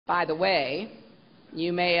By the way,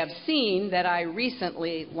 you may have seen that I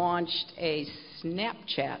recently launched a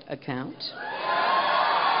Snapchat account.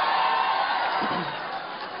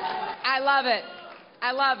 I love it.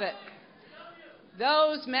 I love it.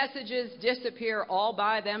 Those messages disappear all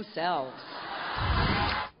by themselves.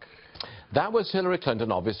 That was Hillary Clinton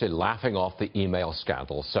obviously laughing off the email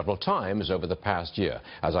scandal several times over the past year.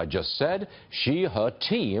 As I just said, her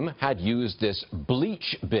team had used this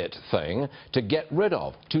BleachBit thing to get rid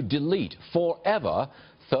of, to delete forever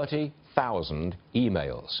 30,000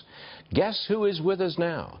 emails. Guess who is with us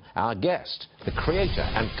now? Our guest, the creator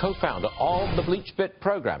and co-founder of the BleachBit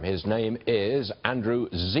program. His name is Andrew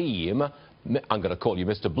Zeem. I'm going to call you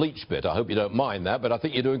Mr. BleachBit. I hope you don't mind that, but I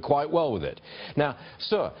think you're doing quite well with it. Now,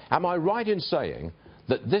 sir, am I right in saying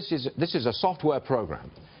that this is a software program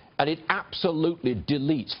and it absolutely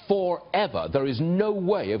deletes forever? There is no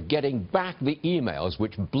way of getting back the emails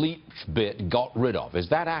which BleachBit got rid of. Is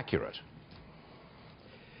that accurate?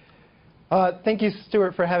 Thank you,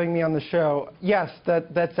 Stuart, for having me on the show. Yes,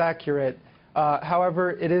 that's accurate.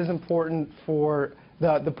 However, it is important for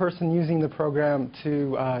the person using the program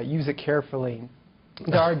to use it carefully.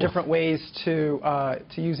 There are different ways to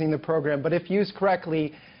using the program, but if used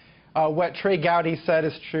correctly, what Trey Gowdy said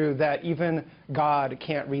is true, that even God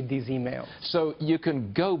can't read these emails. So you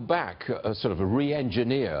can go back, sort of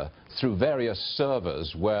re-engineer through various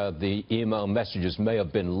servers where the email messages may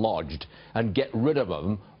have been lodged and get rid of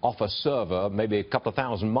them off a server maybe a couple of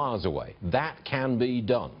thousand miles away. That can be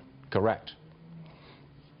done, correct?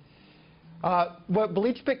 What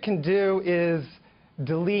BleachBit can do is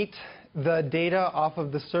delete the data off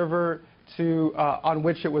of the server on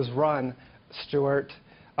which it was run, Stuart.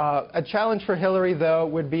 A challenge for Hillary, though,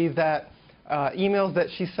 would be that emails that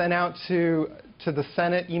she sent out to the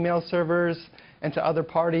Senate email servers and to other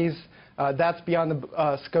parties, that's beyond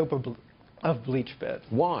the scope of BleachBit.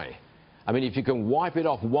 Why? I mean, if you can wipe it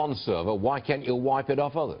off one server, why can't you wipe it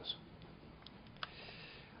off others?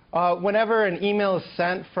 Whenever an email is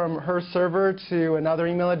sent from her server to another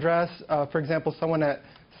email address, for example, someone at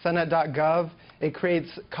senate.gov, it creates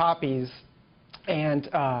copies. And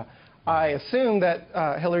I assume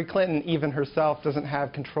that Hillary Clinton, even herself, doesn't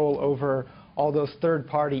have control over all those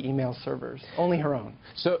third-party email servers, only her own.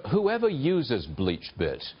 So whoever uses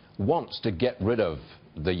BleachBit wants to get rid of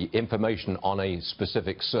the information on a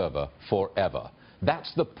specific server forever.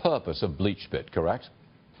 That's the purpose of BleachBit, correct?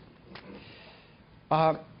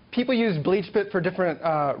 People use BleachBit for different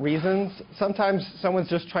reasons. Sometimes someone's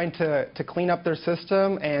just trying to clean up their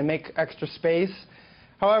system and make extra space.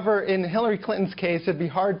 However, in Hillary Clinton's case, it'd be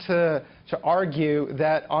hard to argue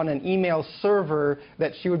that on an email server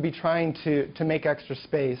that she would be trying to make extra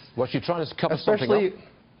space. Was she trying to cover something up?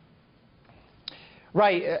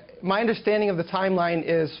 Right. My understanding of the timeline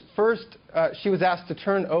is first she was asked to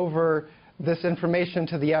turn over this information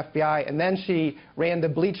to the FBI, and then she ran the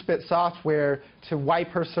BleachBit software to wipe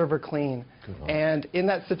her server clean. And in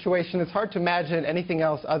that situation, it's hard to imagine anything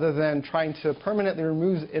else other than trying to permanently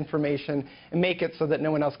remove information and make it so that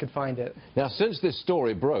no one else could find it. Now, since this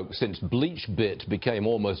story broke, since BleachBit became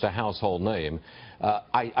almost a household name,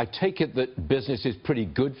 I take it that business is pretty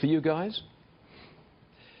good for you guys?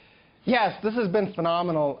 Yes, this has been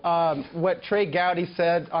phenomenal. What Trey Gowdy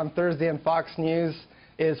said on Thursday on Fox News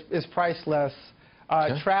is priceless.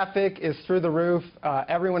 Okay. Traffic is through the roof.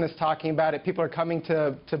 Everyone is talking about it. People are coming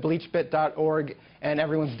to BleachBit.org, and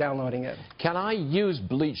everyone's downloading it. Can I use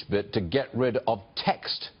BleachBit to get rid of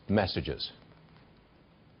text messages?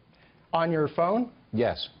 On your phone?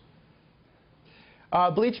 Yes.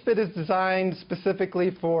 BleachBit is designed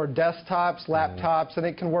specifically for desktops, laptops, and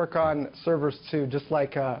it can work on servers too, just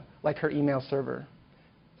like her email server.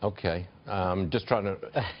 Okay. Just trying to...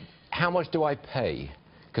 How much do I pay?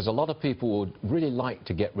 Because a lot of people would really like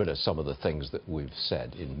to get rid of some of the things that we've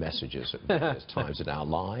said in messages at various times in our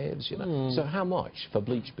lives, you know. So how much for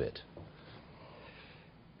BleachBit?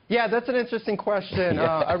 Yeah, that's an interesting question.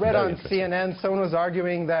 I read on CNN, someone was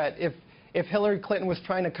arguing that if Hillary Clinton was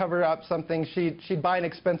trying to cover up something, she'd buy an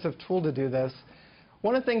expensive tool to do this.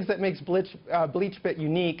 One of the things that makes BleachBit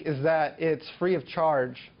unique is that it's free of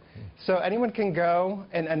charge. So anyone can go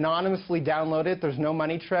and anonymously download it. There's no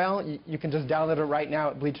money trail. You can just download it right now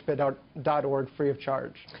at BleachBit.org free of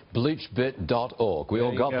charge. BleachBit.org. We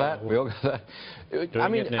all got that? We all got that? I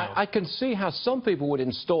mean, I can see how some people would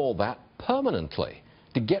install that permanently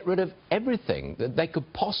to get rid of everything that they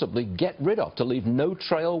could possibly get rid of, to leave no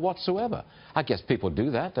trail whatsoever. I guess people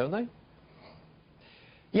do that, don't they?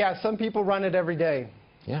 Yeah, some people run it every day.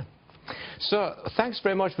 Yeah. Sir, thanks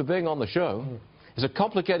very much for being on the show. It's a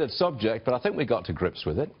complicated subject, but I think we got to grips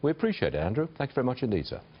with it. We appreciate it, Andrew. Thanks very much indeed,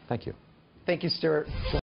 sir. Thank you. Thank you, Stuart.